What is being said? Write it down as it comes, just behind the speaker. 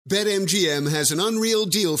BetMGM has an unreal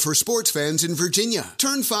deal for sports fans in Virginia.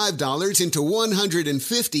 Turn $5 into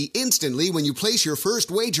 $150 instantly when you place your first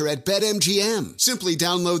wager at BetMGM. Simply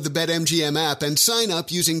download the BetMGM app and sign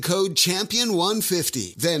up using code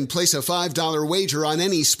CHAMPION150. Then place a $5 wager on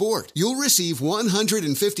any sport. You'll receive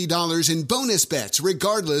 $150 in bonus bets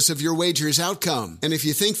regardless of your wager's outcome. And if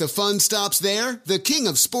you think the fun stops there, the King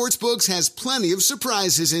of Sportsbooks has plenty of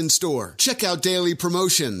surprises in store. Check out daily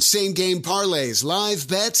promotions, same-game parlays, live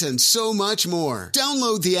bets, and so much more.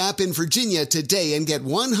 Download the app in Virginia today and get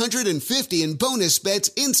 $150 in bonus bets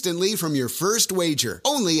instantly from your first wager.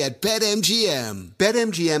 Only at BetMGM.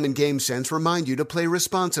 BetMGM and GameSense remind you to play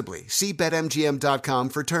responsibly. See BetMGM.com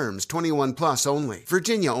for terms. 21 plus only.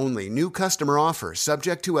 Virginia only. New customer offer.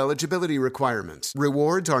 Subject to eligibility requirements.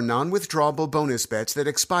 Rewards are non-withdrawable bonus bets that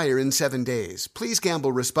expire in 7 days. Please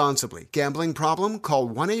gamble responsibly. Gambling problem? Call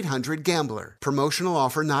 1-800-GAMBLER. Promotional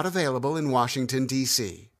offer not available in Washington,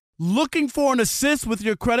 D.C. Looking for an assist with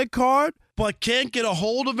your credit card, but can't get a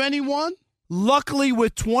hold of anyone? Luckily,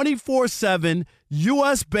 with 24/7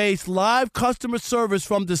 U.S.-based live customer service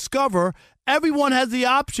from Discover, everyone has the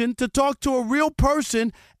option to talk to a real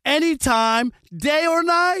person anytime, day or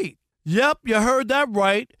night. Yep, you heard that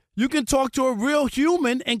right. You can talk to a real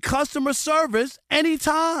human in customer service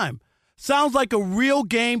anytime. Sounds like a real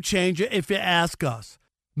game changer if you ask us.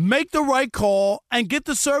 Make the right call and get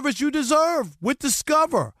the service you deserve with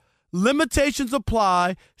Discover. Limitations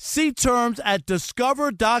apply. See terms at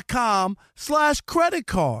discover.com/credit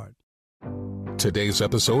card. Today's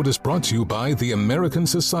episode is brought to you by the American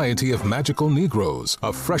Society of Magical Negroes,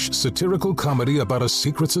 a fresh satirical comedy about a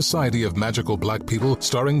secret society of magical black people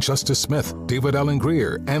starring Justice Smith, David Alan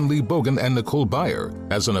Grier, Ann Lee Bogan, and Nicole Byer.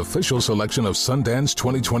 As an official selection of Sundance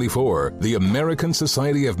 2024, the American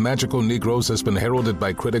Society of Magical Negroes has been heralded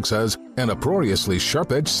by critics as an uproariously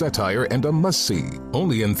sharp-edged satire and a must-see.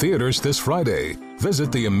 Only in theaters this Friday.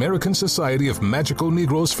 Visit the American Society of Magical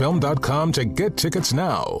Negroes Film.com to get tickets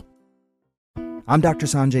now. I'm Dr.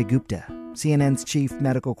 Sanjay Gupta, CNN's chief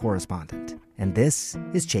medical correspondent, and this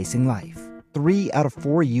is Chasing Life. 3 out of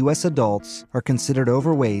 4 U.S. adults are considered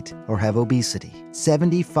overweight or have obesity.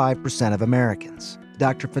 75% of Americans.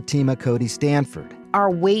 Dr. Fatima Cody Stanford.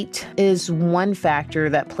 Our weight is one factor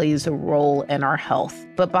that plays a role in our health,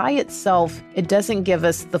 but by itself, it doesn't give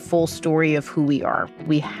us the full story of who we are.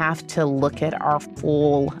 We have to look at our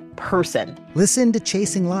full person. Listen to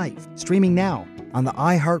Chasing Life, streaming now on the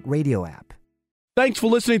iHeartRadio app. Thanks for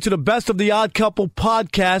listening to the Best of the Odd Couple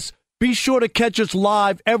podcast. Be sure to catch us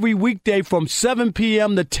live every weekday from 7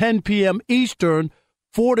 p.m. to 10 p.m. Eastern,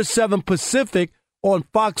 4 to 7 Pacific on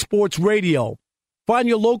Fox Sports Radio. Find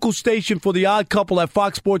your local station for The Odd Couple at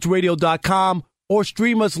foxsportsradio.com or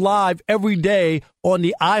stream us live every day on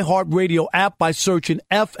the iHeartRadio app by searching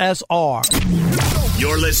FSR.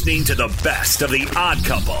 You're listening to the Best of the Odd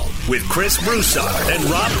Couple with Chris Broussard and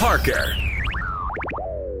Rob Parker.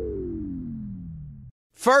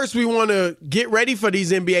 First, we want to get ready for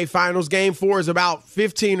these NBA Finals. Game 4 is about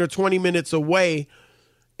 15 or 20 minutes away.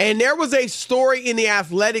 And there was a story in The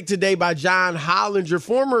Athletic today by John Hollinger,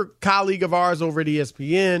 former colleague of ours over at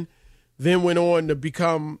ESPN, then went on to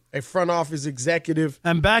become a front office executive.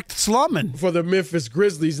 And back to slumming. For the Memphis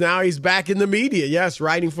Grizzlies. Now he's back in the media, yes,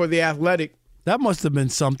 writing for The Athletic. That must have been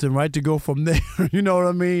something, right, to go from there. You know what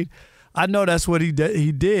I mean? I know that's what he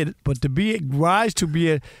did, but to rise to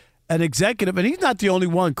be an executive, and he's not the only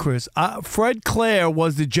one, Chris. Fred Clare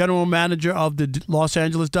was the general manager of the Los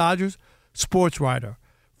Angeles Dodgers, sports writer.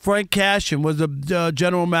 Frank Cashin was the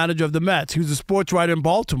general manager of the Mets. He was a sports writer in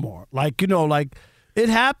Baltimore. It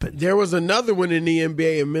happened. There was another one in the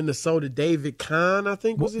NBA in Minnesota, David Kahn, I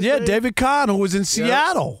think was his name. David Kahn, who was in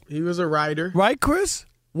Seattle. He was a writer. Right, Chris?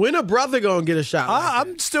 When a brother going to get a shot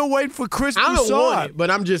I'm still waiting for Chris I don't Broussard. want it, but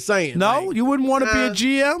I'm just saying. No? You wouldn't want to be a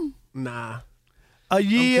GM? Nah. A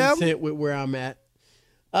GM? I'm content with where I'm at.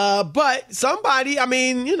 But somebody,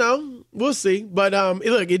 we'll see. But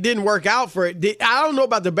look, it didn't work out for it. I don't know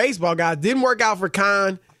about the baseball guys. It didn't work out for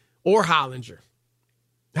Kahn or Hollinger.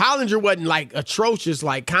 Hollinger wasn't like atrocious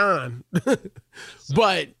like Kahn,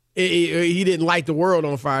 but he didn't light the world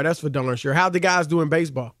on fire. That's for darn sure. How'd the guys do in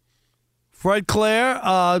baseball? Fred Clare,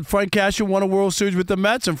 Frank Cashin won a World Series with the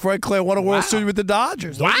Mets, and Fred Clare won a World Series with the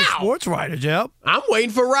Dodgers. Those are sports writers, yep. I'm waiting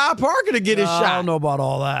for Rob Parker to get his shot. I don't know about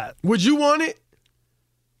all that. Would you want it?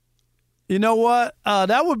 You know what?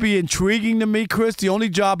 That would be intriguing to me, Chris. The only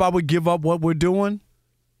job I would give up what we're doing,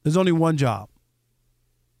 there's only one job.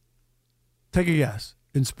 Take a guess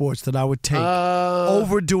in sports that I would take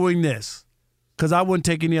over doing this. Because I wouldn't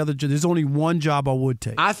take any other job. There's only one job I would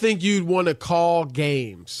take. I think you'd want to call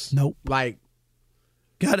games. Nope. Like.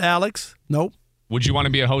 Got Alex? Nope. Would you want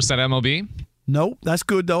to be a host at MLB? Nope. That's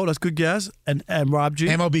good, though. That's a good guess. And Rob G?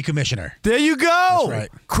 MLB commissioner. There you go. That's right.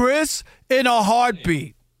 Chris, in a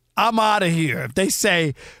heartbeat. I'm out of here. If they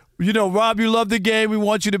say, Rob, you love the game. We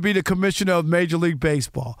want you to be the commissioner of Major League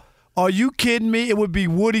Baseball. Are you kidding me? It would be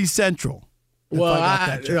Woody Central. Well,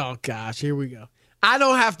 oh, gosh, here we go. I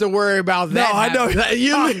don't have to worry about that. No, I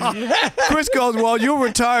know. Chris goes, well, you're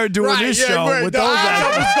retired doing this show with those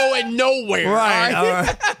guys. It's going nowhere. Right. All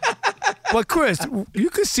right. But, Chris, you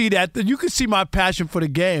could see that. You could see my passion for the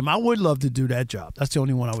game. I would love to do that job. That's the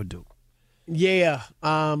only one I would do. Yeah.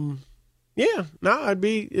 Yeah. No, it'd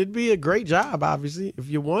be a great job, obviously, if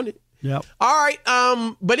you want it. Yep. All right.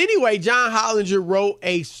 But anyway, John Hollinger wrote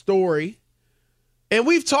a story. And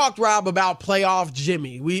we've talked, Rob, about playoff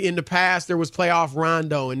Jimmy. In the past, there was playoff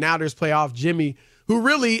Rondo, and now there's playoff Jimmy, who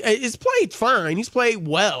really is played fine. He's played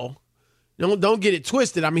well. Don't get it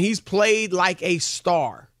twisted. I mean, he's played like a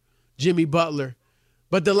star, Jimmy Butler.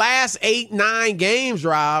 But the last 8-9 games,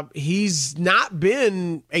 Rob, he's not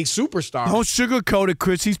been a superstar. Don't sugarcoat it,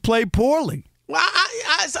 Chris. He's played poorly. Well,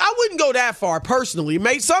 I wouldn't go that far personally.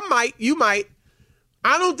 Some might. You might.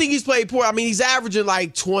 I don't think he's played poor. I mean, he's averaging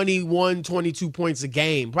like 21, 22 points a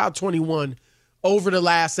game, about 21 over the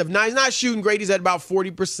last 7. Now, he's not shooting great. He's at about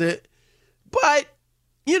 40%. But,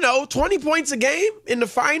 20 points a game in the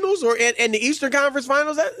finals or in the Eastern Conference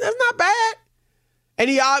Finals, that's not bad. And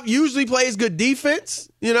he usually plays good defense,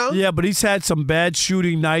 Yeah, but he's had some bad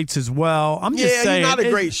shooting nights as well. I'm just saying. He's not a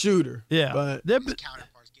great shooter. Yeah. But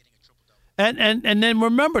And then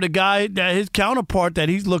remember the guy that his counterpart that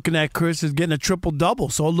he's looking at, Chris, is getting a triple-double,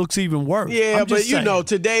 so it looks even worse. Yeah, but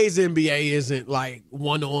today's NBA isn't like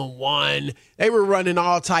one-on-one. They were running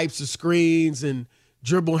all types of screens and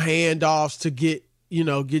dribble handoffs to get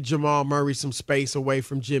Jamal Murray some space away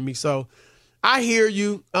from Jimmy. So I hear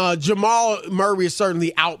you. Jamal Murray is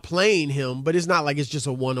certainly outplaying him, but it's not like it's just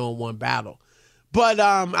a one-on-one battle. But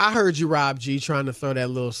I heard you, Rob G, trying to throw that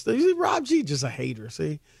little – Rob G just a hater,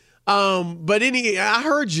 see? But I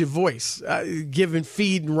heard your voice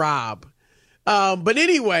feeding Rob. But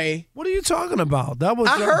anyway, what are you talking about?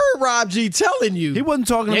 I heard Rob G telling you. He wasn't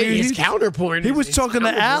talking to me. His counterpoint. He was talking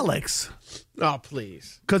to Alex. Oh,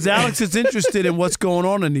 please. Because Alex is interested in what's going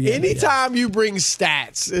on in the NBA. Anytime you bring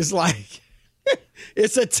stats, it's like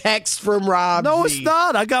it's a text from Rob. No, G. it's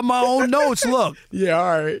not. I got my own notes. Look. Yeah,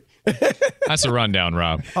 all right. That's a rundown,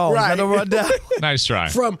 Rob. Oh, right. Is that a rundown? Nice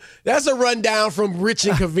try. That's a rundown from Rich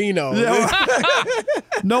and Covino.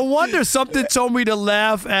 No wonder something told me to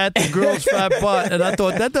laugh at the girl's fat butt, and I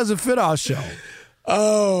thought that doesn't fit our show.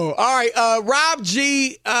 Oh, all right. Rob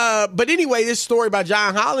G. But anyway, this story by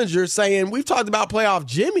John Hollinger saying we've talked about playoff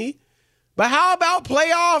Jimmy, but how about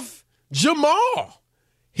playoff Jamal?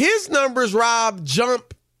 His numbers, Rob,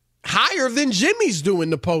 jump higher than Jimmy's do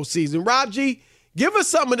in the postseason. Rob G., give us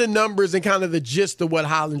some of the numbers and kind of the gist of what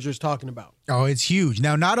Hollinger's talking about. Oh, it's huge.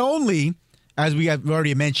 Now, not only, as we have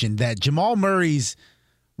already mentioned, that Jamal Murray's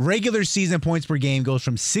regular season points per game goes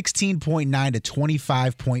from 16.9 to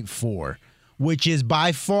 25.4, which is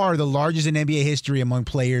by far the largest in NBA history among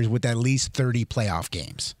players with at least 30 playoff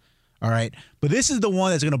games. All right? But this is the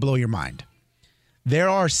one that's going to blow your mind. There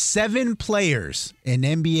are 7 players in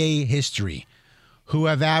NBA history who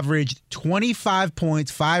have averaged 25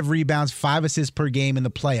 points, 5 rebounds, 5 assists per game in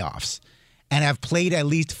the playoffs and have played at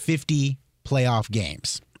least 50 playoff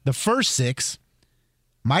games. The first 6,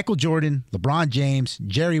 Michael Jordan, LeBron James,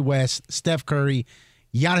 Jerry West, Steph Curry,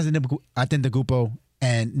 Giannis Antetokounmpo,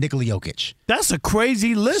 and Nikola Jokic. That's a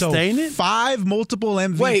crazy list, ain't it? 5 multiple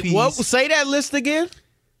MVPs. Wait, what? Say that list again?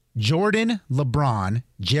 Jordan, LeBron,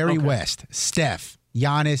 Jerry West, Steph,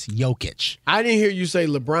 Giannis, Jokic. I didn't hear you say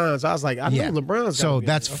LeBron's. I was like, I know LeBron's. So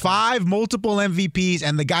that's 5 multiple MVPs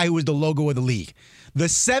and the guy who was the logo of the league. The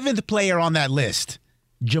 7th player on that list,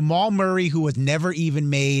 Jamal Murray, who has never even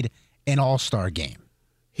made an All-Star game.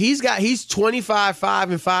 He's 25,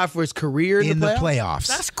 5, and 5 for his career in the playoffs.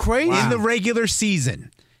 That's crazy. Wow. In the regular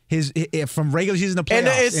season, from regular season to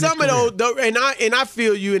playoffs. And some of those, and I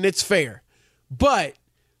feel you, and it's fair, but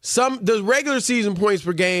the regular season points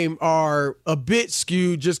per game are a bit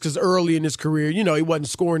skewed just because early in his career, he wasn't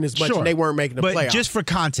scoring as much and they weren't making the playoffs. But just for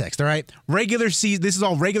context, all right? Regular season, this is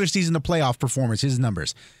all regular season to playoff performance, his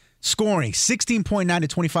numbers. Scoring, 16.9 to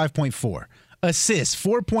 25.4. Assists,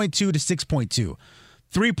 4.2 to 6.2.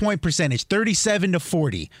 3-point percentage, 37 to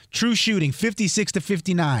 40. True shooting, 56 to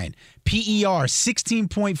 59. PER,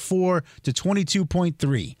 16.4 to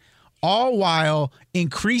 22.3. All while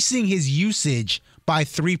increasing his usage by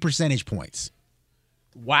 3 percentage points.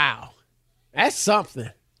 Wow. That's something.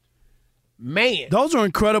 Man. Those are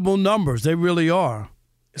incredible numbers. They really are.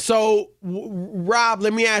 So, Rob,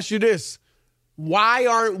 let me ask you this. why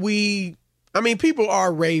aren't we? I mean, people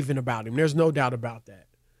are raving about him. There's no doubt about that.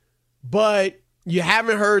 But you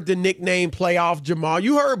haven't heard the nickname Playoff Jamal.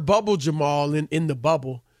 You heard Bubble Jamal in the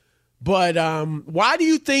bubble. But why do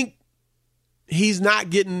you think he's not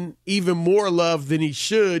getting even more love than he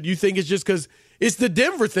should? You think it's just because it's the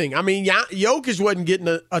Denver thing? I mean, Jokic wasn't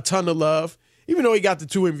getting a ton of love, even though he got the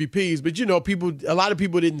 2 MVPs. But, a lot of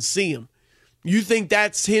people didn't see him. You think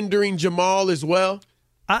that's hindering Jamal as well?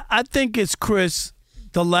 I think it's, Chris,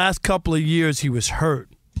 the last couple of years he was hurt.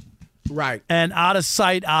 Right. And out of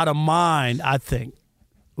sight, out of mind, I think.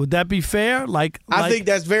 Would that be fair? I think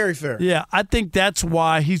that's very fair. Yeah, I think that's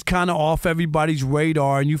why he's kind of off everybody's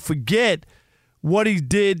radar, and you forget what he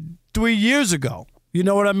did 3 years ago. You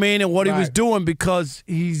know what I mean? And what he was doing because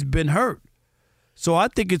he's been hurt. So I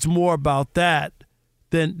think it's more about that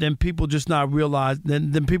than people just not realize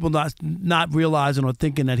than people not realizing or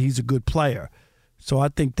thinking that he's a good player. So I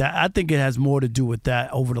think it has more to do with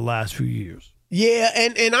that over the last few years. Yeah,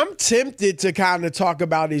 and I'm tempted to kind of talk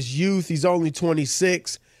about his youth. He's only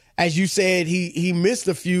 26. As you said, he missed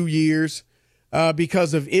a few years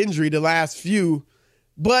because of injury, the last few.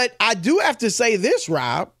 But I do have to say this,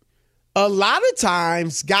 Rob. A lot of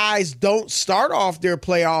times guys don't start off their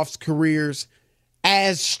playoffs careers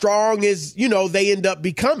as strong as, they end up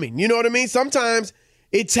becoming. You know what I mean? Sometimes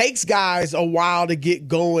it takes guys a while to get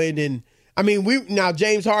going. And, I mean,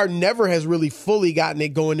 James Harden never has really fully gotten it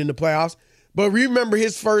going in the playoffs. But remember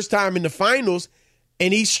his first time in the finals,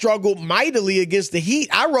 and he struggled mightily against the Heat.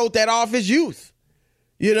 I wrote that off his youth,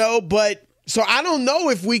 But so I don't know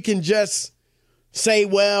if we can just say,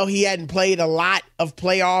 well, he hadn't played a lot of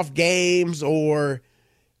playoff games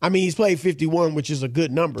he's played 51, which is a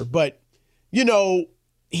good number. But,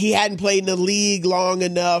 he hadn't played in the league long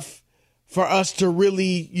enough for us to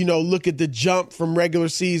really, look at the jump from regular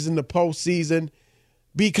season to postseason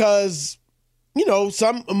because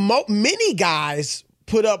many guys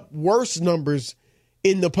put up worse numbers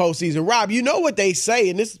in the postseason. Rob, you know what they say,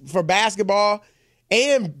 and this for basketball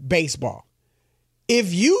and baseball.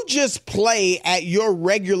 If you just play at your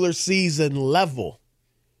regular season level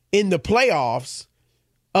in the playoffs,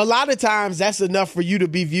 a lot of times that's enough for you to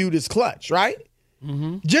be viewed as clutch, right?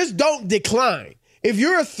 Mm-hmm. Just don't decline. If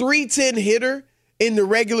you're a 310 hitter in the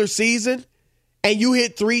regular season and you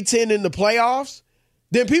hit 310 in the playoffs,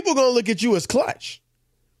 then people are going to look at you as clutch.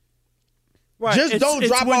 Right. Just don't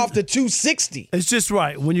drop off to 260. It's just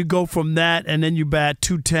right. When you go from that and then you bat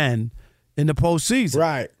 210 in the postseason.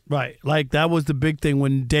 Right. Right. Like that was the big thing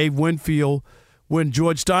when Dave Winfield, when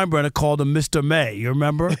George Steinbrenner called him Mr. May. You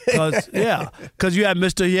remember? Because you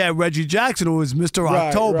had Reggie Jackson who was Mr.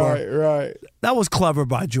 October. Right. That was clever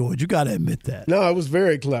by George. You got to admit that. No, it was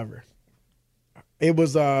very clever. It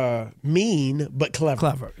was mean but clever.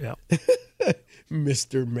 Clever, yeah.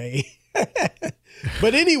 Mr. May.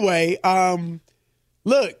 But anyway,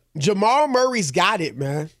 look, Jamal Murray's got it,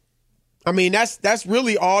 man. I mean, that's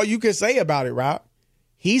really all you can say about it, Rob.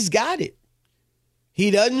 He's got it.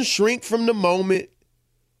 He doesn't shrink from the moment.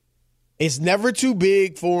 It's never too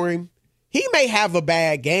big for him. He may have a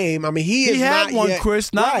bad game. I mean, he had not one, yet,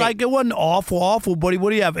 Chris. Not right. like it wasn't awful, but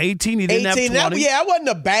what do you have, 18? He didn't 18, have 20. That wasn't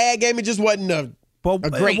a bad game. It just wasn't a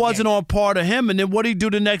great it wasn't game. On part of him. And then what did he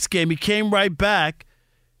do the next game? He came right back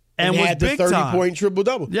and was had the big 30-point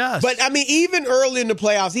triple-double. Yes. But, I mean, even early in the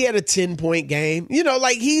playoffs, he had a 10-point game.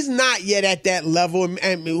 He's not yet at that level,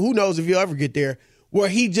 and who knows if he'll ever get there, where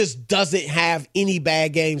he just doesn't have any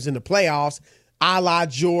bad games in the playoffs, a la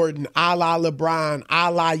Jordan, a la LeBron, a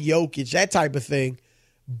la Jokic, that type of thing.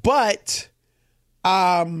 But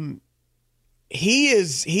he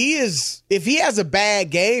is if he has a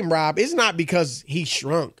bad game, Rob, it's not because he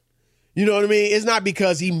shrunk. You know what I mean? It's not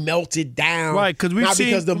because he melted down. Right,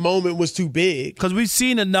 because the moment was too big. Because we've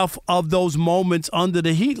seen enough of those moments under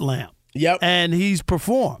the heat lamp. Yep. And he's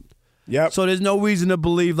performed. Yep. So there's no reason to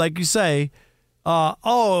believe, like you say,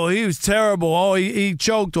 he was terrible. He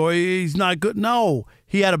choked or he's not good. No,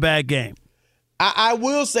 he had a bad game. I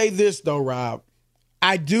will say this, though, Rob.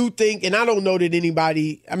 I do think, and I don't know that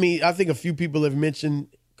anybody, I think a few people have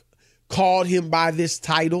called him by this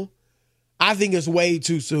title. I think it's way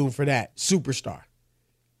too soon for that. Superstar.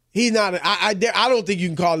 He's not. I don't think you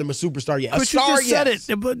can call him a superstar yet. But you just said it.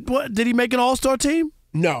 But what, did he make an all-star team?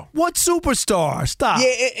 No. What superstar? Stop.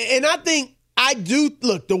 Yeah, and I do.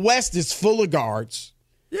 Look, the West is full of guards.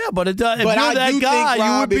 Yeah, but if you're that guy,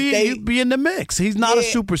 Rob, you'd be in the mix. He's not a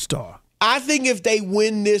superstar. I think if they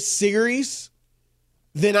win this series,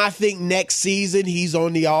 then I think next season he's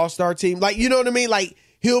on the all-star team. Like, you know what I mean? Like,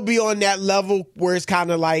 he'll be on that level where it's kind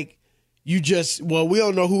of like, we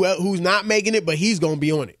don't know who's not making it, but he's going to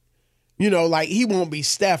be on it. Like he won't be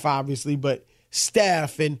Steph, obviously, but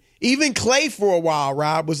Steph and even Clay for a while,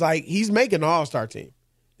 Rob, was like, he's making an all-star team.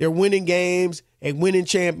 They're winning games and winning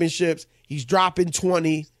championships. He's dropping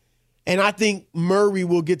 20. And I think Murray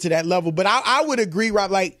will get to that level. But I would agree, Rob,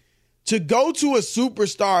 like, to go to a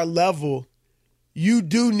superstar level, you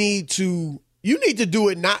need to do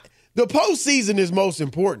it not – the postseason is most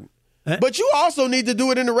important. But you also need to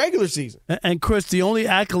do it in the regular season. And Chris, the only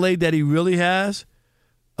accolade that he really has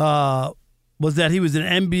was that he was an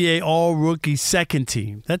NBA All-Rookie second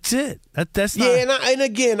team. That's it. That's not. Yeah, and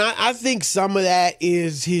again, I think some of that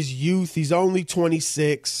is his youth. He's only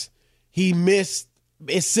 26. He missed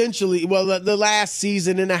essentially, the last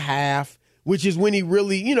season and a half, which is when he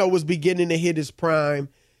really, was beginning to hit his prime.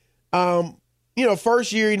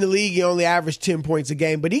 First year in the league, he only averaged 10 points a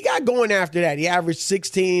game, but he got going after that. He averaged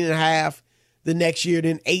 16 and a half the next year,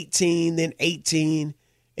 then 18, then 18,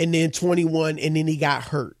 and then 21, and then he got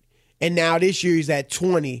hurt. And now this year he's at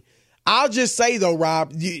 20. I'll just say, though,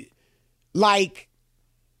 Rob, he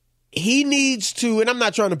needs to, and I'm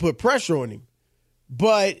not trying to put pressure on him,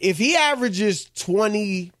 but if he averages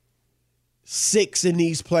 26 in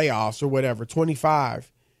these playoffs or whatever,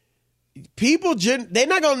 25, people, they're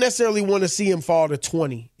not going to necessarily want to see him fall to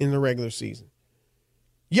 20 in the regular season.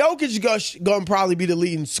 Jokic is going to probably be the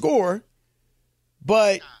leading scorer,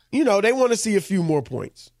 but, they want to see a few more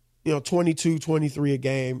points. 22, 23 a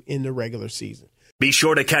game in the regular season. Be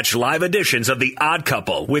sure to catch live editions of The Odd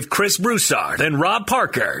Couple with Chris Broussard and Rob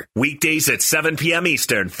Parker. Weekdays at 7 p.m.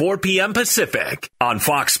 Eastern, 4 p.m. Pacific on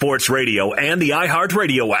Fox Sports Radio and the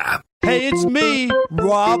iHeartRadio app. Hey, it's me,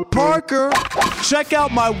 Rob Parker. Check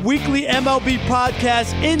out my weekly MLB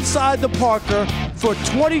podcast, Inside the Parker, for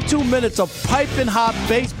 22 minutes of piping hot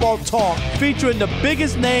baseball talk featuring the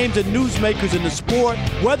biggest names and newsmakers in the sport.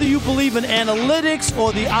 Whether you believe in analytics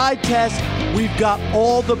or the eye test, we've got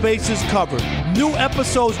all the bases covered. New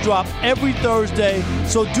episodes drop every Thursday,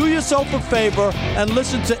 so do yourself a favor and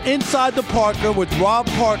listen to Inside the Parker with Rob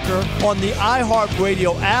Parker on the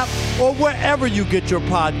iHeartRadio app or wherever you get your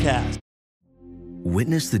podcast.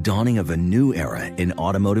 Witness the dawning of a new era in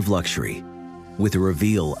automotive luxury with a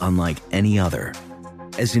reveal unlike any other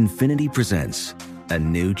as Infiniti presents a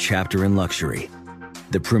new chapter in luxury,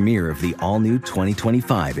 the premiere of the all-new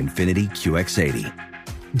 2025 Infiniti QX80.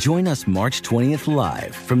 Join us March 20th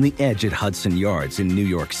live from the Edge at Hudson Yards in New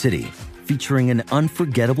York City, featuring an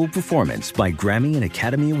unforgettable performance by Grammy and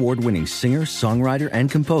Academy Award-winning singer, songwriter,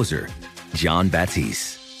 and composer, Jon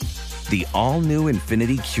Batiste. The all-new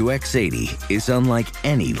Infiniti QX80 is unlike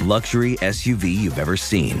any luxury SUV you've ever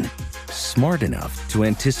seen. Smart enough to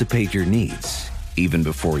anticipate your needs, even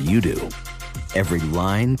before you do. Every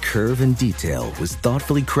line, curve, and detail was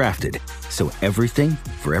thoughtfully crafted, so everything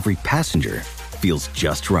for every passenger feels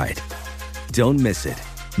just right. Don't miss it.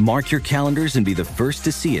 Mark your calendars and be the first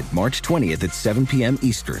to see it March 20th at 7 p.m.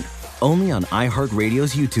 Eastern, only on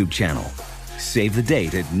iHeartRadio's YouTube channel. Save the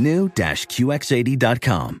date at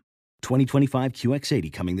new-QX80.com. 2025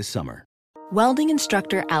 QX80 coming this summer. Welding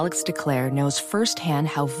instructor Alex DeClaire knows firsthand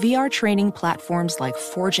how VR training platforms like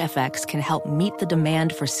ForgeFX can help meet the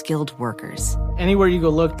demand for skilled workers. Anywhere you go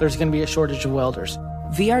look, there's going to be a shortage of welders.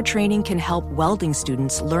 VR training can help welding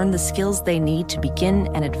students learn the skills they need to begin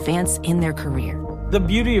and advance in their career. The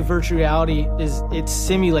beauty of virtual reality is it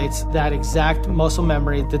simulates that exact muscle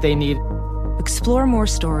memory that they need. Explore more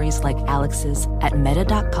stories like Alex's at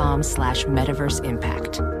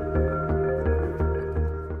meta.com/metaverseimpact.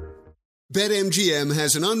 BetMGM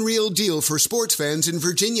has an unreal deal for sports fans in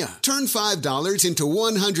Virginia. Turn $5 into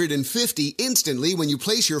 $150 instantly when you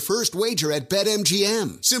place your first wager at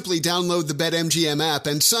BetMGM. Simply download the BetMGM app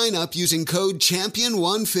and sign up using code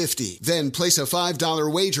CHAMPION150. Then place a $5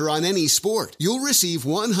 wager on any sport. You'll receive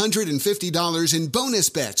 $150 in bonus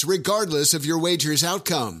bets regardless of your wager's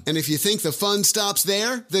outcome. And if you think the fun stops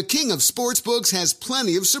there, the king of sportsbooks has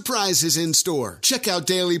plenty of surprises in store. Check out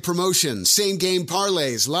daily promotions, same-game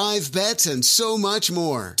parlays, live bets, and so much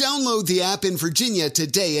more. Download the app in Virginia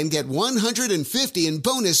today and get $150 in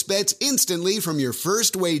bonus bets instantly from your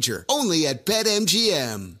first wager. Only at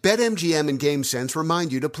BetMGM. BetMGM and GameSense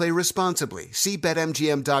remind you to play responsibly. See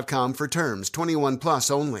BetMGM.com for terms. 21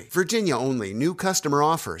 plus only. Virginia only. New customer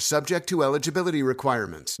offer. Subject to eligibility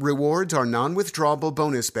requirements. Rewards are non-withdrawable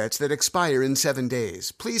bonus bets that expire in 7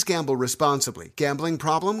 days. Please gamble responsibly. Gambling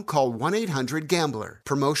problem? Call 1-800-GAMBLER.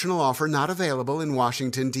 Promotional offer not available in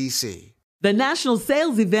Washington, D.C. The national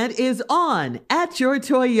sales event is on at your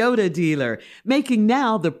Toyota dealer, making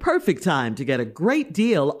now the perfect time to get a great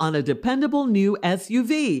deal on a dependable new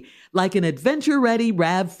SUV, like an adventure-ready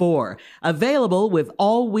RAV4. Available with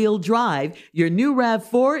all-wheel drive, your new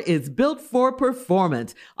RAV4 is built for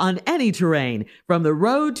performance on any terrain, from the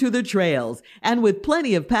road to the trails. And with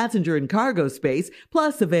plenty of passenger and cargo space,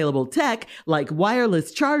 plus available tech like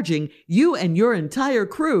wireless charging, you and your entire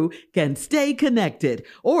crew can stay connected.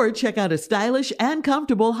 Or check out a stylish and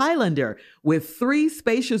comfortable Highlander with 3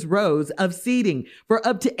 spacious rows of seating for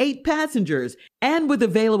up to 8 passengers. And with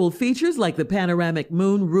available features like the panoramic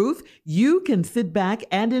moon roof, you can sit back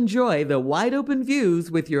and enjoy the wide open views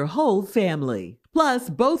with your whole family. Plus,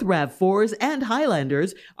 both RAV4s and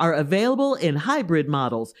Highlanders are available in hybrid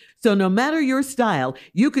models. So no matter your style,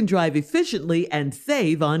 you can drive efficiently and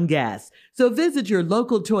save on gas. So visit your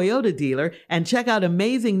local Toyota dealer and check out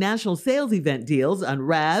amazing national sales event deals on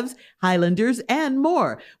RAVs, Highlanders, and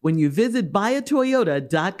more when you visit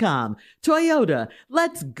buyatoyota.com. Toyota,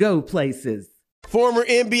 let's go places. Former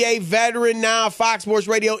NBA veteran, now Fox Sports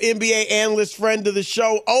Radio NBA analyst, friend of the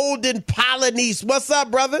show, Olden Polynice. What's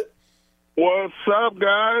up, brother? What's up,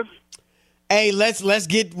 guys? Hey, let's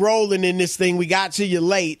get rolling in this thing. We got to you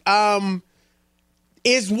late.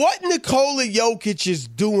 Is what Nikola Jokic is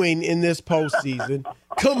doing in this postseason,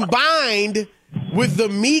 combined with the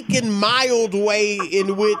meek and mild way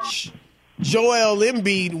in which Joel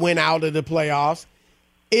Embiid went out of the playoffs,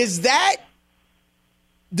 does that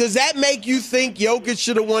make you think Jokic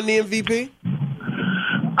should have won the MVP?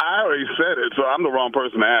 I already said it, so I'm the wrong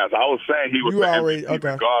person to ask. I was saying he was the MVP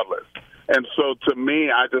regardless. And so to me,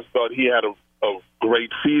 I just thought he had a great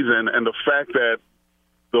season. And the fact that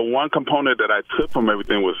the one component that I took from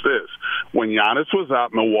everything was this. When Giannis was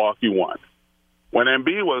out, Milwaukee won. When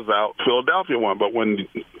Embiid was out, Philadelphia won. But when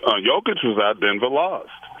Jokic was out, Denver lost.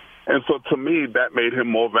 And so to me, that made him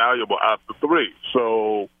more valuable out of the 3.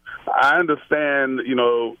 So I understand,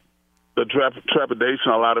 the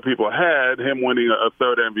trepidation a lot of people had, him winning a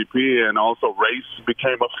 3rd MVP, and also race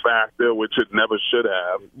became a factor, which it never should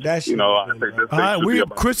have. I think this thing should be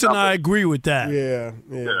about Chris and I agree with that. Yeah.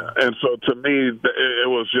 And so to me,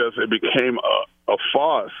 it became a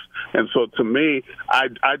farce. And so to me,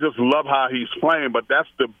 I just love how he's playing, but that's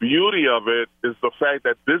the beauty of it, is the fact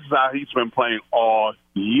that this is how he's been playing all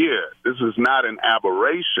year. This is not an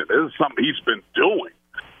aberration. This is something he's been doing.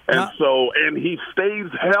 And he stays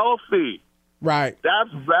healthy. Right. That's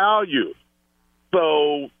value.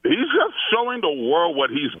 So he's just showing the world what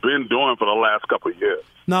he's been doing for the last couple of years.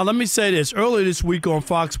 Now, let me say this. Earlier this week on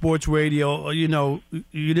Fox Sports Radio, you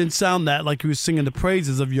didn't sound that like you were singing the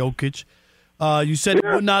praises of Jokic. You said he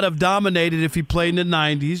would not have dominated if he played in the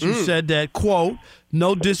 90s. You said that, quote,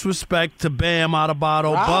 no disrespect to Bam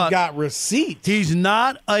Adebayo, but got receipts. He's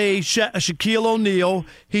not a Shaquille O'Neal.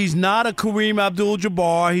 He's not a Kareem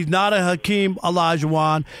Abdul-Jabbar. He's not a Hakeem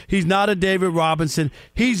Olajuwon. He's not a David Robinson.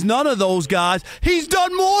 He's none of those guys. He's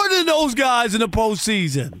done more than those guys in the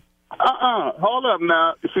postseason. Hold up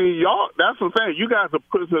now. See, y'all, that's the thing. You guys are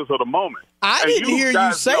prisoners of the moment. I didn't hear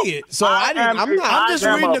you say it, so I'm just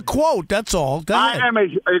reading the quote. That's all. Go ahead.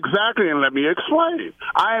 Exactly, and let me explain.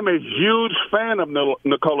 I am a huge fan of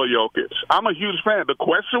Nikola Jokic. I'm a huge fan. The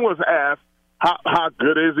question was asked, how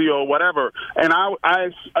good is he or whatever, and I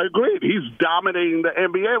agreed. He's dominating the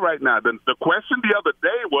NBA right now. The question the other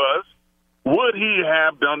day was, would he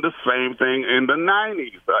have done the same thing in the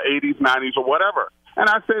 90s, the 80s, 90s, or whatever? And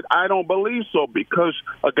I said, I don't believe so, because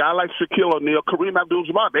a guy like Shaquille O'Neal, Kareem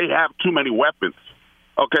Abdul-Jabbar, they have too many weapons.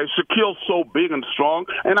 Okay, Shaquille's so big and strong,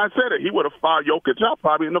 and I said it, he would have fouled Jokic out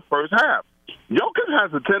probably in the first half. Jokic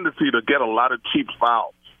has a tendency to get a lot of cheap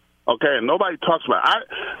fouls, okay, and nobody talks about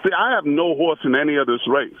it. I have no horse in any of this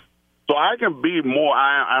race, so I can be more,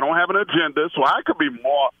 I don't have an agenda, so I can be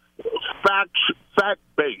more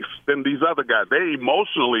fact-based than these other guys. They're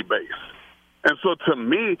emotionally based. And so to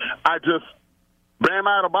me, Bam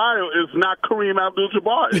Adebayo is not Kareem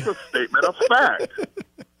Abdul-Jabbar. It's a statement of fact.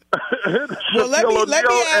 Well, let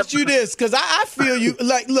me ask you this, because I feel you.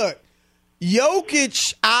 Like, look,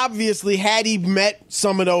 Jokic obviously, had he met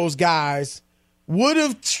some of those guys, would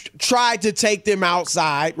have tried to take them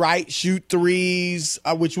outside, right? Shoot threes,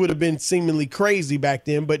 which would have been seemingly crazy back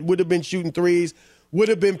then, but would have been shooting threes, would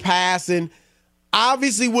have been passing.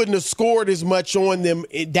 Obviously wouldn't have scored as much on them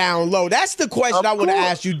down low. That's the question I want to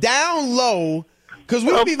ask you. Down low, because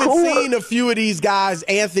we've even seen a few of these guys,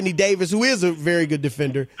 Anthony Davis, who is a very good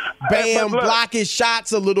defender, block his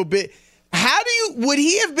shots a little bit. Would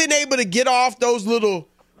he have been able to get off those little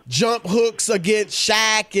jump hooks against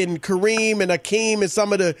Shaq and Kareem and Hakeem and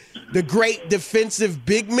some of the great defensive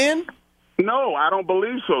big men? No, I don't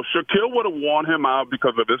believe so. Shaquille would have worn him out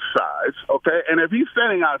because of his size, okay? And if he's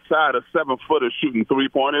standing outside a 7-footer shooting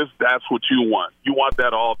three-pointers, that's what you want. You want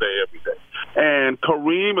that all day, every day. And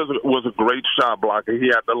Kareem was a great shot blocker. He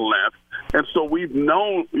had the length. And so we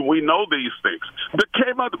know these things.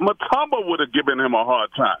 Dikembe Mutombo would have given him a hard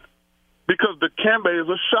time because Dikembe is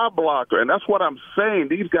a shot blocker. And that's what I'm saying.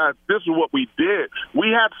 These guys, this is what we did. We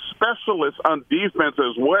had specialists on defense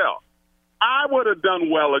as well. I would have done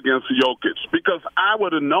well against Jokic because I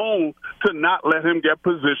would have known to not let him get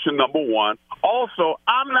position number one. Also,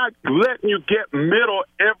 I'm not letting you get middle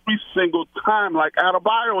every single time like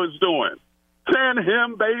Adebayo is doing. Send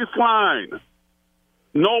him baseline.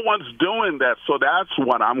 No one's doing that, so that's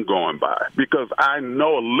what I'm going by because I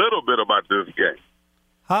know a little bit about this game.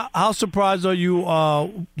 How surprised are you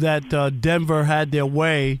that Denver had their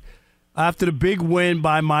way after the big win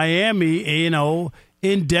by Miami,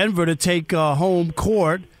 in Denver to take home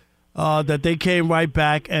court, that they came right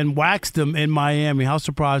back and waxed them in Miami? How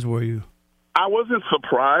surprised were you? I wasn't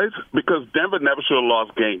surprised because Denver never should have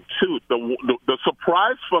lost game two. The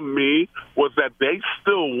surprise for me was that they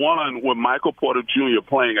still won with Michael Porter Jr.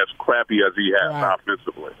 playing as crappy as he has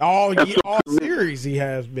offensively. All series he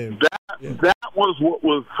has been. That was what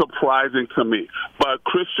was surprising to me. But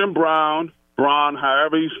Christian Braun,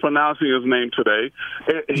 however he's pronouncing his name today,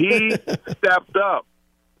 he stepped up.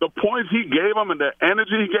 The points he gave him and the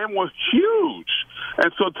energy he gave him was huge.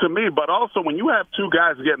 And so to me, but also when you have two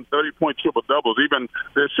guys getting 30-point triple-doubles, even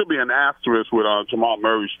there should be an asterisk with Jamal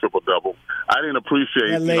Murray's triple-double. I didn't appreciate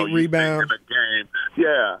that late rebound in the game.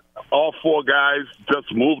 Yeah, all four guys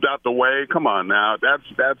just moved out the way. Come on now,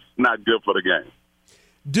 that's not good for the game.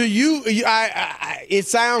 Do you? It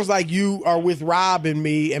sounds like you are with Rob and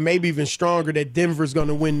me, and maybe even stronger that Denver's going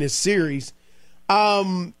to win this series.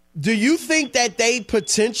 Do you think that they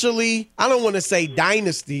potentially, I don't want to say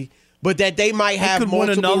dynasty, but that they might have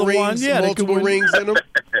multiple rings, rings in them?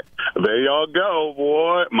 There y'all go,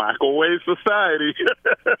 boy. Microwave society.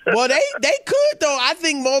 Well, they could, though. I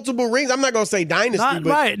think multiple rings. I'm not going to say dynasty. You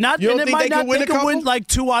don't think they could win a couple? Win like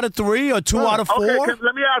 2 out of 3 or 2 out of 4? Okay,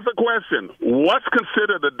 let me ask a question. What's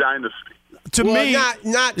considered a dynasty? To me,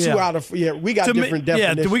 not 2 out of 4. Yeah, we got different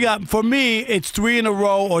definitions. Yeah, for me, it's 3 in a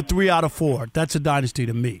row or 3 out of 4. That's a dynasty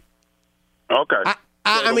to me. Okay.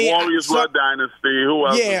 The Warriors were a dynasty. Who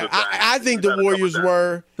else? Yeah, I think the Warriors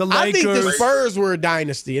were. The Lakers. I think the Spurs were a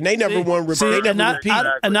dynasty, and they never won.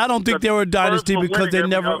 And I don't think they were a dynasty because they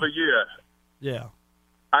never. Year. Yeah.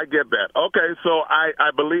 I get that. Okay, so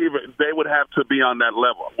I believe they would have to be on that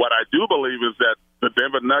level. What I do believe is that the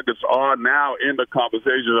Denver Nuggets are now in the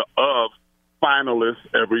conversation of finalists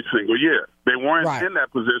every single year. They weren't in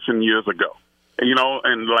that position years ago.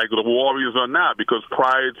 And like the Warriors are now, because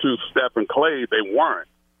prior to Steph and Clay, they weren't.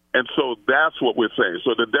 And so that's what we're saying.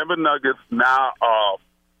 So the Denver Nuggets now are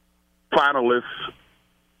finalists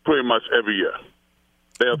pretty much every year.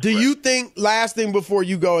 Do you think, last thing before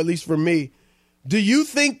you go, at least for me, do you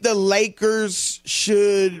think the Lakers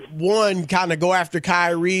should, one, kind of go after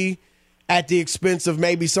Kyrie at the expense of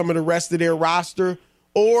maybe some of the rest of their roster,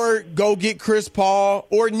 or go get Chris Paul,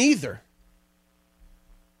 or neither?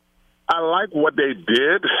 I like what they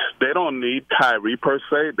did. They don't need Kyrie per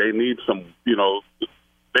se. They need some,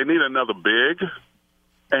 they need another big,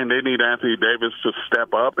 and they need Anthony Davis to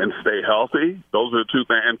step up and stay healthy. Those are the two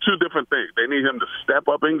things, and two different things. They need him to step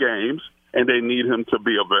up in games, and they need him to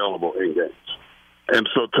be available in games. And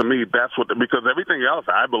so to me, that's because everything else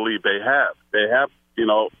I believe they have. They have,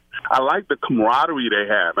 I like the camaraderie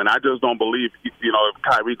they have, and I just don't believe, if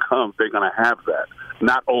Kyrie comes, they're going to have that,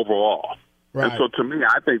 not overall. Right. And so to me,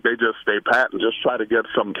 I think they just stay pat and just try to get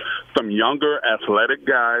some younger athletic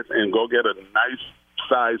guys and go get a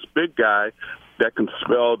nice-sized big guy that can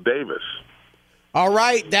spell Davis. All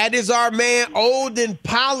right, that is our man, Olden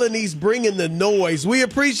Polynice, bringing the noise. We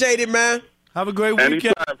appreciate it, man. Have a great weekend.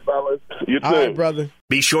 Anytime, fellas. You too. All right, brother.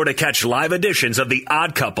 Be sure to catch live editions of The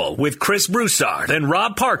Odd Couple with Chris Broussard and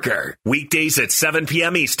Rob Parker. Weekdays at 7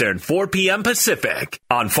 p.m. Eastern, 4 p.m. Pacific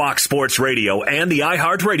on Fox Sports Radio and the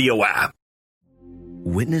iHeartRadio app.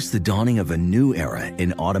 Witness the dawning of a new era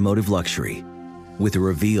in automotive luxury with a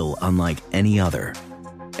reveal unlike any other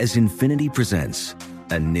as Infiniti presents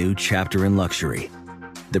a new chapter in luxury,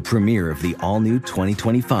 the premiere of the all-new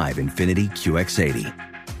 2025 Infiniti QX80.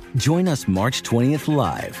 Join us March 20th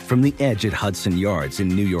live from the Edge at Hudson Yards in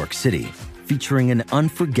New York City, featuring an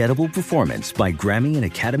unforgettable performance by Grammy and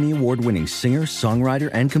Academy Award-winning singer, songwriter,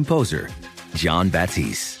 and composer Jon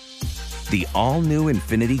Batiste. The all-new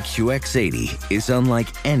Infiniti QX80 is unlike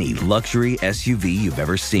any luxury SUV you've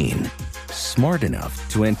ever seen. Smart enough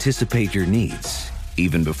to anticipate your needs,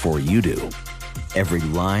 even before you do. Every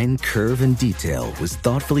line, curve, and detail was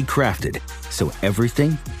thoughtfully crafted so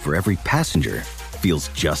everything for every passenger feels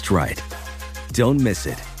just right. Don't miss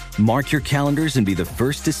it. Mark your calendars and be the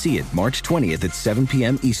first to see it March 20th at 7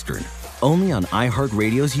 p.m. Eastern, only on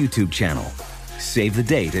iHeartRadio's YouTube channel. Save the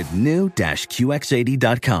date at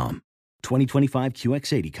new-QX80.com. 2025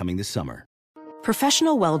 QX80 coming this summer.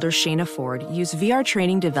 Professional welder Shayna Ford used VR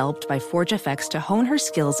training developed by ForgeFX to hone her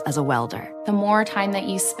skills as a welder. The more time that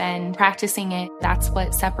you spend practicing it, that's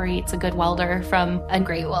what separates a good welder from a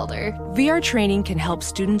great welder. VR training can help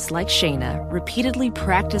students like Shayna repeatedly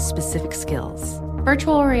practice specific skills.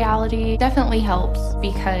 Virtual reality definitely helps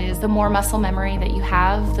because the more muscle memory that you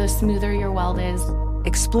have, the smoother your weld is.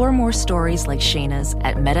 Explore more stories like Shayna's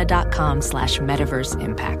at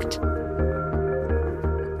meta.com/metaverseimpact.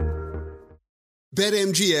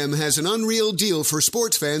 BetMGM has an unreal deal for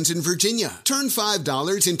sports fans in Virginia. Turn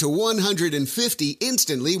 $5 into $150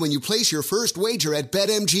 instantly when you place your first wager at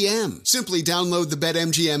BetMGM. Simply download the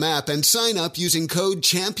BetMGM app and sign up using code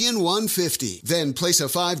CHAMPION150. Then place a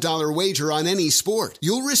 $5 wager on any sport.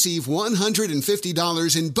 You'll receive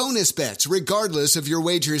 $150 in bonus bets regardless of your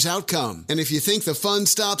wager's outcome. And if you think the fun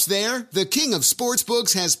stops there, the king of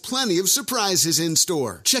sportsbooks has plenty of surprises in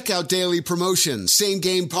store. Check out daily promotions,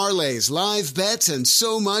 same-game parlays, live bets, and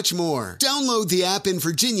so much more. Download the app in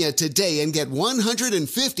Virginia today and get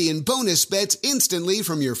 $150 in bonus bets instantly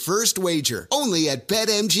from your first wager. Only at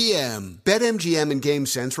BetMGM. BetMGM and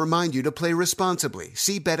GameSense remind you to play responsibly.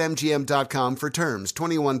 See BetMGM.com for terms.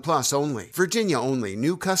 21 plus only. Virginia only.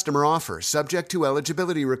 New customer offer subject to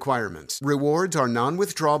eligibility requirements. Rewards are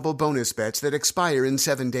non-withdrawable bonus bets that expire in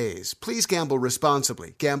 7 days. Please gamble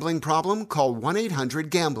responsibly. Gambling problem? Call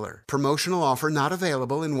 1-800-GAMBLER. Promotional offer not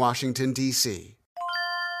available in Washington, D.C.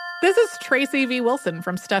 This is Tracy V. Wilson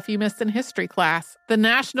from Stuff You Missed in History class. The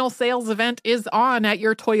national sales event is on at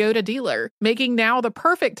your Toyota dealer, making now the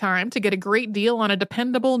perfect time to get a great deal on a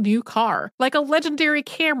dependable new car. Like a legendary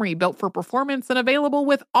Camry built for performance and available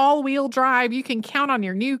with all-wheel drive, you can count on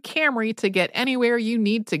your new Camry to get anywhere you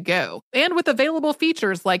need to go. And with available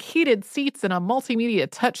features like heated seats and a multimedia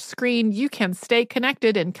touchscreen, you can stay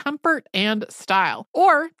connected in comfort and style.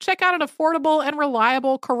 Or check out an affordable and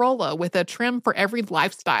reliable Corolla with a trim for every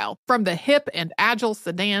lifestyle. From the hip and agile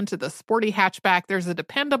sedan to the sporty hatchback, there's a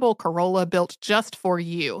dependable Corolla built just for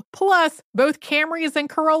you. Plus, both Camrys and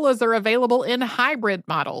Corollas are available in hybrid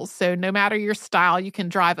models, so no matter your style, you can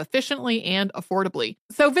drive efficiently and affordably.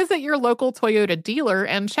 So visit your local Toyota dealer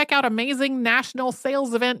and check out amazing national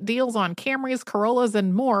sales event deals on Camrys, Corollas,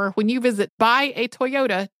 and more when you visit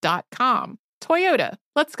buyatoyota.com. Toyota,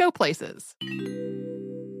 let's go places.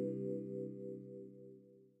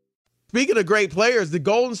 Speaking of great players, the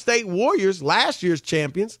Golden State Warriors, last year's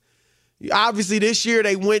champions, obviously this year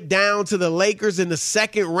they went down to the Lakers in the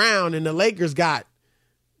second round, and the Lakers got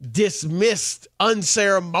dismissed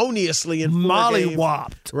unceremoniously in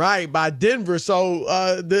mollywopped, right, by Denver. So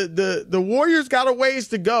the Warriors got a ways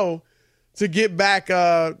to go to get back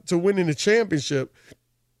to winning the championship.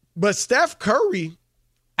 But Steph Curry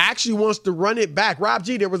actually wants to run it back. Rob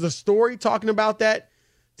G, there was a story talking about that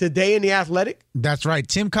today in The Athletic. That's right.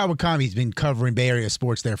 Tim Kawakami's been covering Bay Area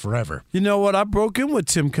sports there forever. You know what? I broke in with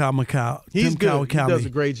Tim Kawakami. He's good. He does a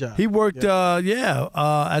great job. He worked, at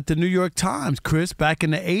the New York Times, Chris, back in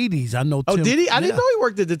the 80s. I know Tim. Oh, did he? I didn't know he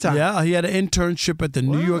worked at the Times. Yeah, he had an internship at the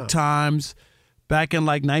New York Times back in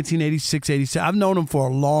like 1986, 87. I've known him for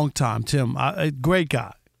a long time, Tim. A great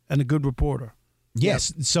guy and a good reporter.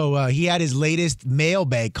 Yes. Yep. So he had his latest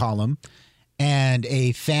mailbag column. And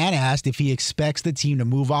a fan asked if he expects the team to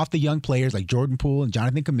move off the young players like Jordan Poole and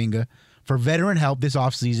Jonathan Kuminga for veteran help this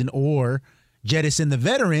offseason or jettison the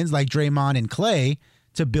veterans like Draymond and Clay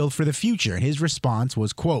to build for the future. And his response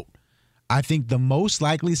was, quote, "I think the most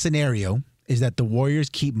likely scenario is that the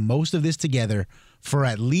Warriors keep most of this together for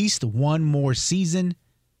at least one more season.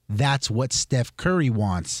 That's what Steph Curry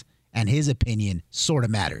wants, and his opinion sort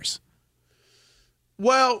of matters."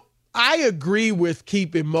 Well, I agree with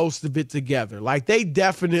keeping most of it together. Like, they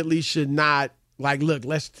definitely should not, like, look,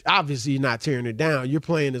 obviously you're not tearing it down. You're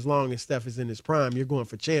playing as long as Steph is in his prime. You're going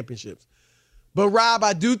for championships. But, Rob,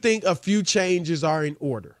 I do think a few changes are in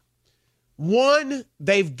order. One,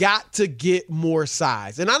 they've got to get more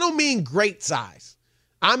size. And I don't mean great size.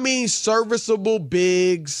 I mean serviceable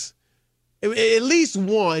bigs, at least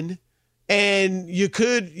one, and you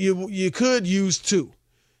could use two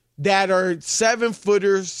that are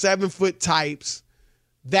 7-footers, 7-foot types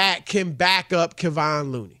that can back up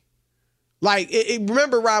Kevon Looney. Like,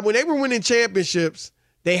 remember, Rob, when they were winning championships,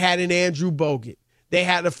 they had an Andrew Bogut. They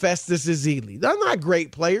had a Festus Ezeli. They're not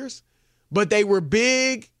great players, but they were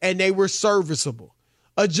big and they were serviceable.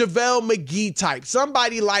 a JaVale McGee type,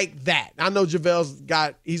 somebody like that. I know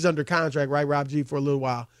he's under contract, right, Rob G, for a little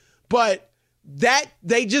while. But that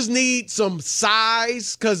they just need some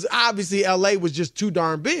size because obviously LA was just too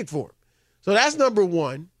darn big for him. So that's number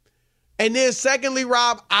one. And then secondly,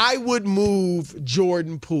 Rob, I would move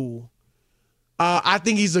Jordan Poole. I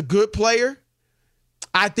think he's a good player.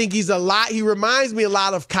 I think he reminds me a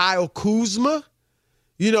lot of Kyle Kuzma.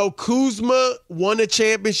 You know, Kuzma won a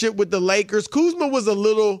championship with the Lakers. Kuzma was a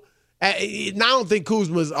little, I don't think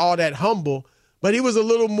Kuzma is all that humble, but he was a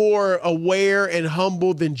little more aware and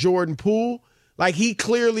humble than Jordan Poole. Like, he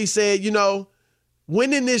clearly said, you know,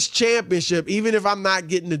 winning this championship, even if I'm not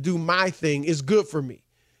getting to do my thing, is good for me.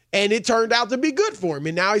 And it turned out to be good for him.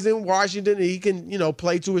 And now he's in Washington and he can, you know,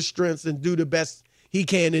 play to his strengths and do the best he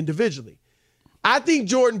can individually. I think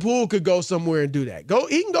Jordan Poole could go somewhere and do that.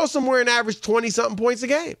 He can go somewhere and average 20-something points a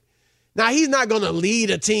game. Now, he's not going to lead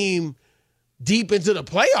a team deep into the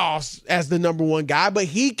playoffs as the number one guy, but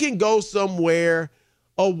he can go somewhere,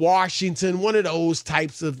 a Washington, one of those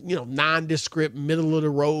types of, you know, nondescript,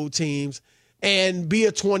 middle-of-the-road teams, and be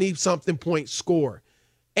a 20-something point scorer.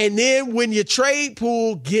 And then when you trade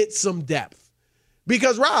Poole, get some depth.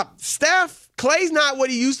 Because, Rob, Clay's not what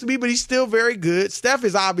he used to be, but he's still very good. Steph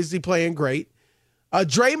is obviously playing great.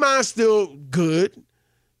 Draymond's still good.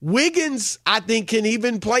 Wiggins, I think, can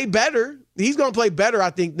even play better. He's going to play better,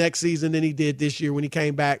 I think, next season than he did this year when he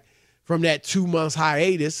came back from that 2-month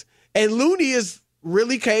hiatus. And Looney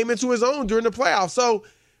really came into his own during the playoffs. So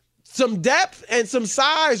some depth and some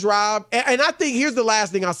size, Rob. And I think here's the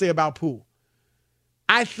last thing I'll say about Poole.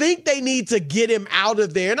 I think they need to get him out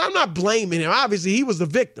of there. And I'm not blaming him. Obviously, he was the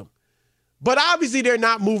victim. But obviously, they're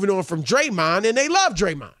not moving on from Draymond, and they love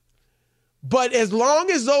Draymond. But as long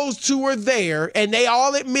as those two are there, and they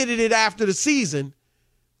all admitted it after the season,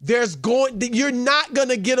 you're not going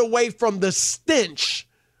to get away from the stench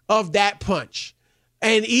of that punch.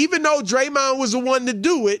 And even though Draymond was the one to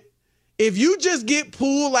do it, if you just get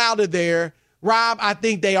Poole out of there, Rob, I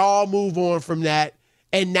think they all move on from that,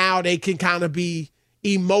 and now they can kind of be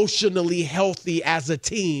emotionally healthy as a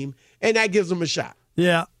team, and that gives them a shot.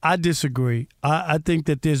 Yeah, I disagree. I think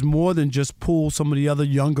that there's more than just Poole. Some of the other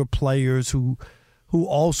younger players who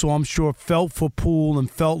also, I'm sure, felt for Poole and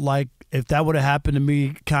felt like if that would have happened to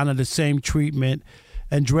me, kind of the same treatment.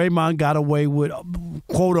 And Draymond got away with,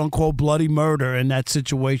 quote-unquote, bloody murder in that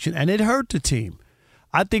situation, and it hurt the team.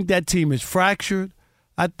 I think that team is fractured.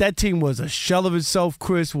 That team was a shell of itself,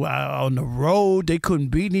 Chris. On the road, they couldn't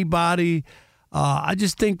beat anybody. I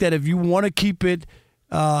just think that if you want to keep it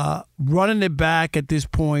running it back at this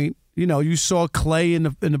point, you know, you saw Clay in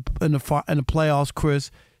the playoffs,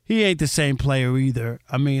 Chris. He ain't the same player either.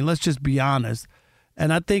 I mean, let's just be honest.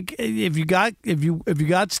 And I think if you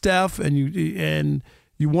got Steph and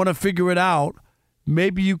you want to figure it out,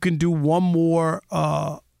 maybe you can do one more.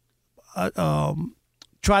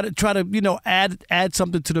 Try to add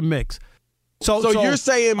something to the mix. So you're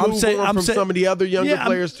saying move on from some of the other younger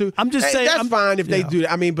players too? I'm just saying that's fine if they do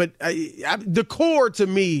that. I mean, but the core to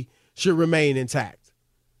me should remain intact.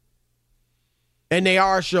 And they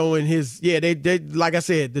are showing they like I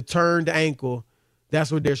said, the turned ankle.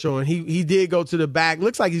 That's what they're showing. He did go to the back.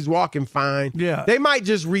 Looks like he's walking fine. Yeah. They might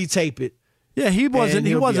just retape it. Yeah, he wasn't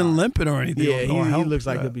limping or anything. Yeah, he looks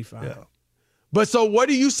like he'll be fine. Yeah. But so what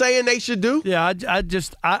are you saying they should do? Yeah,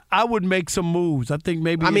 I would make some moves. I think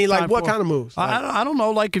maybe. I mean, like what kind of moves? I don't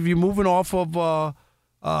know. Like if you're moving off of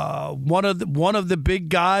one of the big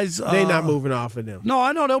guys. They're not moving off of them. No,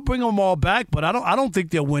 I know they'll bring them all back, but I don't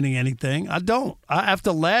think they're winning anything. I don't.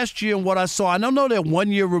 After last year and what I saw, I don't know they're 1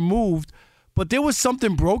 year removed, but there was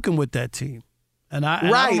something broken with that team. And I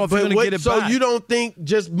don't know if you're going to get it back. So you don't think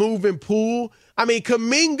just moving Poole? I mean,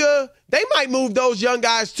 Kuminga, they might move those young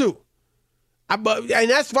guys too. And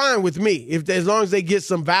that's fine with me as long as they get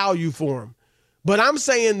some value for them. But I'm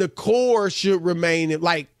saying the core should remain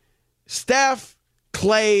like Steph,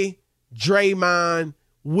 Clay, Draymond,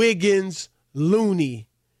 Wiggins, Looney.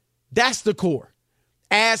 That's the core.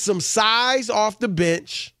 Add some size off the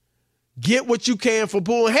bench. Get what you can for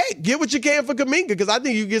Poole. Hey, get what you can for Kuminga because I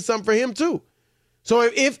think you get something for him too. So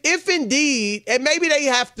if indeed, and maybe they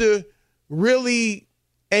have to really.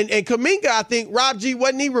 And Kuminga, I think, Rob G,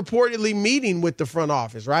 wasn't he reportedly meeting with the front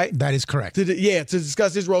office, right? That is correct. To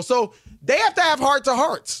discuss his role. So they have to have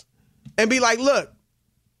heart-to-hearts and be like, look,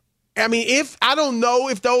 I mean, I don't know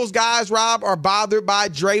if those guys, Rob, are bothered by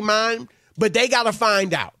Draymond, but they got to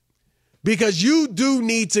find out. Because you do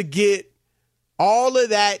need to get all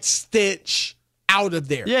of that stench out of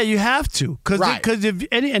there. Yeah, you have to. Because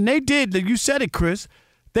and they did, you said it, Chris,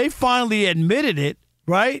 they finally admitted it,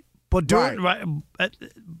 right? But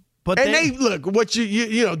they look what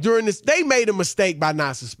you know during this. They made a mistake by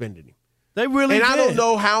not suspending him. They really did. I don't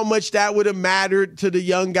know how much that would have mattered to the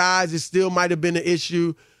young guys. It still might have been an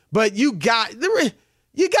issue. But you got to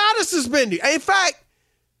suspend him. In fact,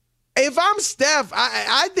 if I'm Steph,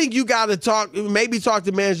 I think you got to talk to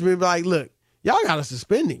management and be like, look, y'all got to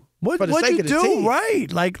suspend him. For the sake of the team. Right.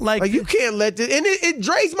 Like you can't let this. And it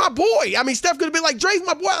Dre's my boy. I mean, Steph could have been like, Dre's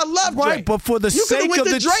my boy. I love Dre. Right, but for the sake of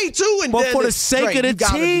the Dre too. And but for the sake of the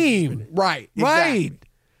team. Right. Exactly. Right.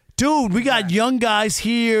 Dude, we got young guys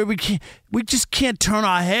here. We just can't turn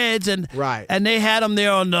our heads. And they had them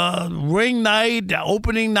there on the ring night, the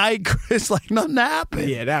opening night, Chris, like nothing happened.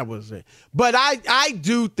 Yeah, that was it. But I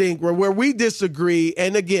do think where we disagree,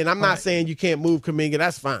 and again, I'm not saying you can't move Kuminga.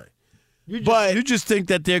 That's fine. You just think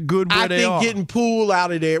that they're good where they are. I think getting Poole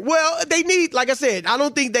out of there. Well, they need, like I said, I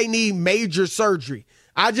don't think they need major surgery.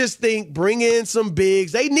 I just think bring in some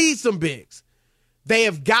bigs. They need some bigs. They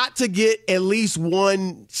have got to get at least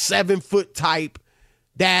one 7-foot type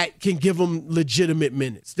that can give them legitimate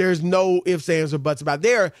minutes. There's no ifs, ands, or buts about it.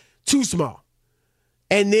 They're too small.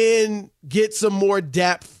 And then get some more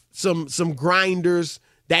depth, some grinders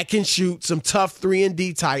that can shoot, some tough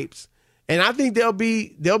 3-and-D types. And I think they'll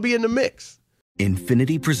be in the mix.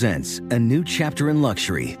 Infiniti presents a new chapter in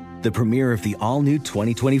luxury, the premiere of the all-new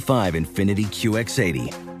 2025 Infiniti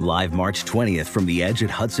QX80, live March 20th from the Edge at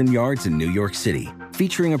Hudson Yards in New York City,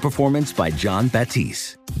 featuring a performance by John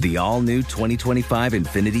Batiste. The all-new 2025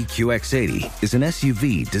 Infiniti QX80 is an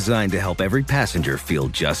SUV designed to help every passenger feel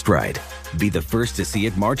just right. Be the first to see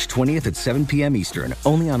it March 20th at 7 p.m. Eastern,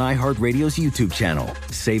 only on iHeartRadio's YouTube channel.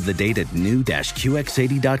 Save the date at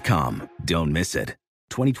new-QX80.com. Don't miss it.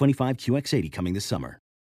 2025 QX80 coming this summer.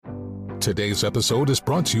 Today's episode is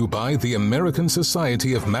brought to you by the American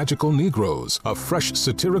Society of Magical Negroes, a fresh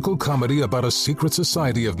satirical comedy about a secret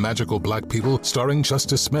society of magical black people starring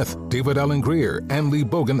Justice Smith, David Allen Greer, Ann Lee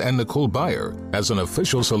Bogan, and Nicole Byer. As an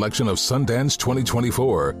official selection of Sundance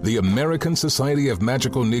 2024, the American Society of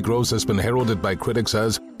Magical Negroes has been heralded by critics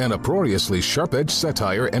as an uproariously sharp-edged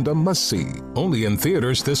satire and a must-see. Only in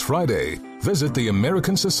theaters this Friday. Visit the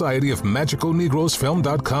American Society of Magical Negroes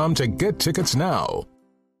Film.com to get tickets now.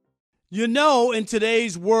 You know, in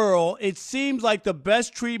today's world, it seems like the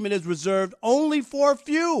best treatment is reserved only for a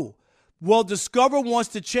few. Well, Discover wants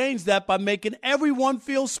to change that by making everyone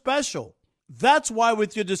feel special. That's why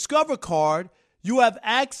with your Discover card, you have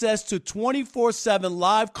access to 24/7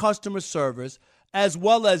 live customer service, as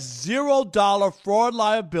well as $0 fraud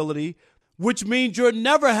liability, which means you're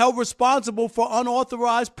never held responsible for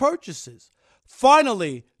unauthorized purchases.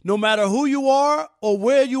 Finally, no matter who you are or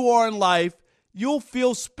where you are in life, you'll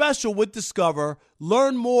feel special with Discover.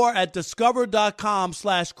 Learn more at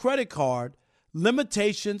discover.com/creditcard.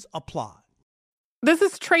 Limitations apply. This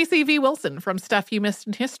is Tracy V. Wilson from Stuff You Missed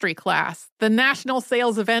in History class. The national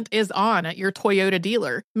sales event is on at your Toyota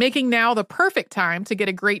dealer, making now the perfect time to get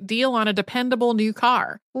a great deal on a dependable new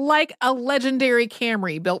car. Like a legendary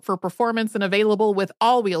Camry built for performance and available with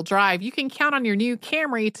all-wheel drive, you can count on your new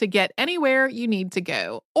Camry to get anywhere you need to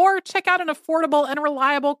go. Or check out an affordable and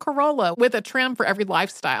reliable Corolla with a trim for every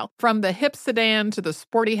lifestyle. From the hip sedan to the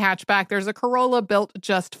sporty hatchback, there's a Corolla built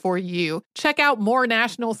just for you. Check out more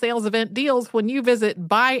national sales event deals when you visit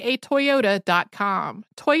buyatoyota.com.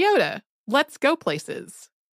 Toyota, let's go places.